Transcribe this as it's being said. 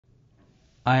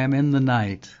I am in the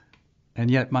night,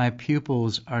 and yet my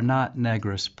pupils are not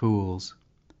negress pools,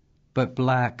 but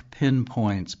black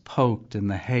pinpoints poked in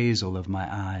the hazel of my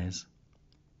eyes.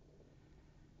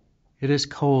 It is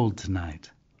cold tonight,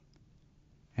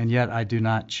 and yet I do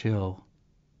not chill,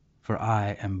 for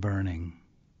I am burning.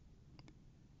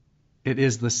 It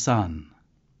is the sun,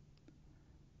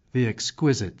 the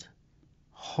exquisite,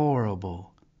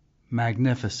 horrible,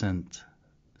 magnificent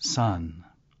sun.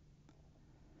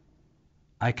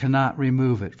 I cannot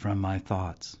remove it from my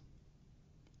thoughts.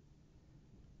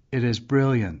 It is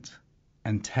brilliant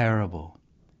and terrible,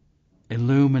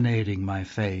 illuminating my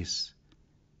face,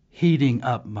 heating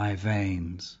up my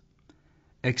veins,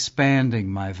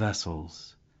 expanding my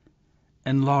vessels,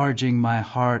 enlarging my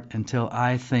heart until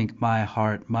I think my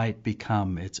heart might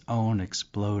become its own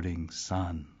exploding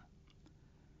sun.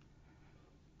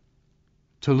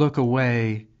 To look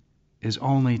away is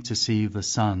only to see the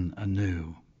sun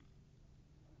anew.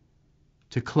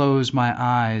 To close my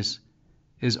eyes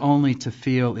is only to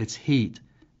feel its heat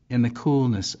in the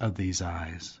coolness of these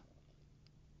eyes.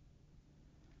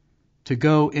 To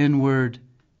go inward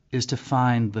is to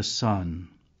find the sun,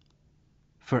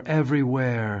 for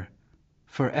everywhere,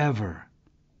 forever,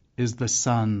 is the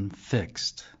sun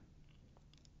fixed.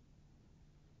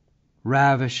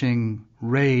 Ravishing,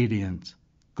 radiant,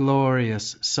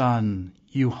 glorious sun,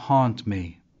 you haunt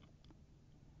me.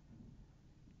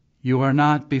 You are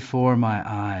not before my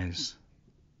eyes.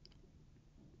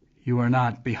 You are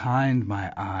not behind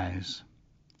my eyes.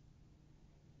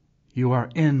 You are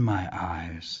in my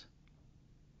eyes,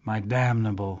 my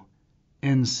damnable,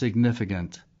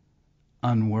 insignificant,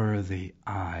 unworthy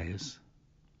eyes.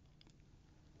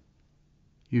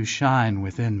 You shine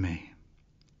within me.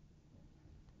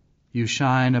 You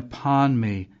shine upon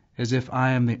me as if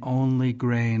I am the only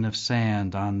grain of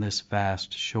sand on this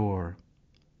vast shore.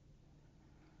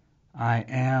 I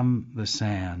am the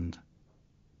sand,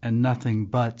 and nothing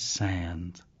but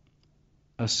sand,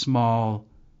 a small,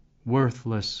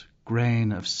 worthless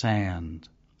grain of sand,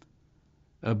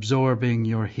 absorbing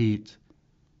your heat,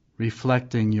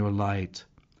 reflecting your light,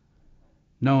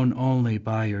 known only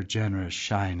by your generous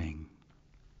shining.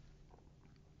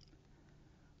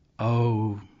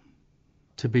 Oh,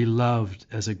 to be loved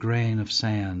as a grain of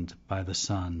sand by the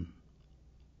sun.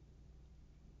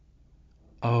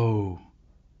 Oh,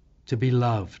 to be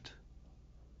loved,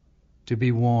 to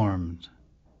be warmed,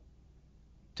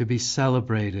 to be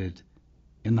celebrated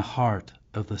in the heart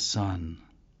of the sun.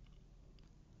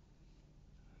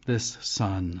 This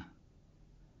sun,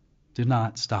 do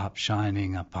not stop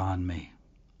shining upon me.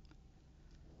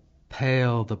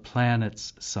 Pale the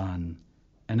planet's sun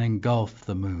and engulf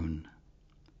the moon.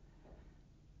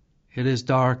 It is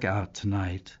dark out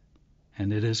tonight,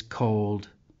 and it is cold,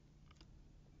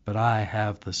 but I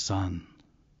have the sun.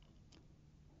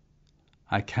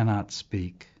 I cannot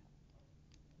speak.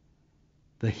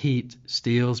 The heat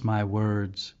steals my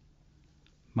words.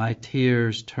 My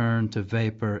tears turn to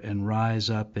vapor and rise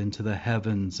up into the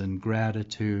heavens in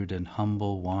gratitude and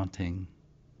humble wanting.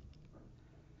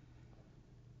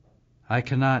 I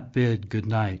cannot bid good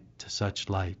night to such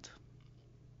light.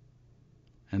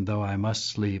 And though I must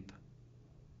sleep,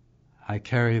 I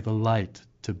carry the light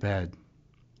to bed.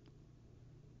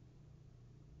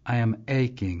 I am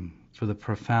aching for the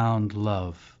profound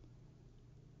love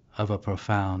of a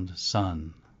profound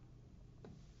sun.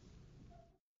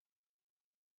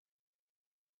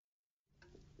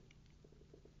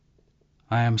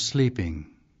 I am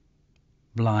sleeping,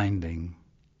 blinding,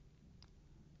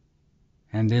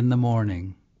 and in the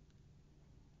morning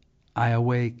I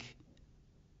awake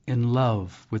in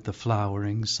love with the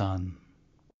flowering sun.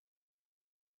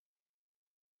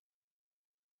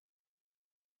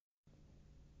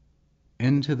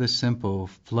 Into the simple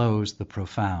flows the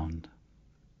profound.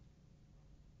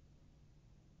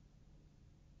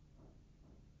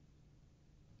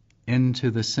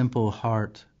 Into the simple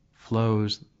heart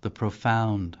flows the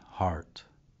profound heart.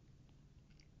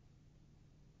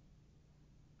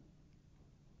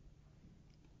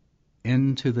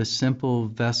 Into the simple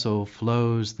vessel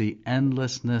flows the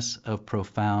endlessness of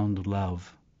profound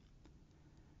love.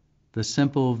 The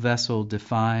simple vessel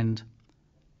defined,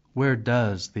 where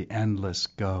does the endless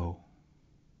go?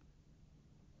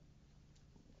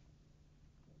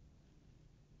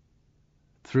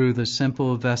 Through the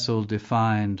simple vessel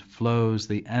defined flows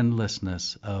the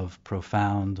endlessness of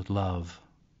profound love.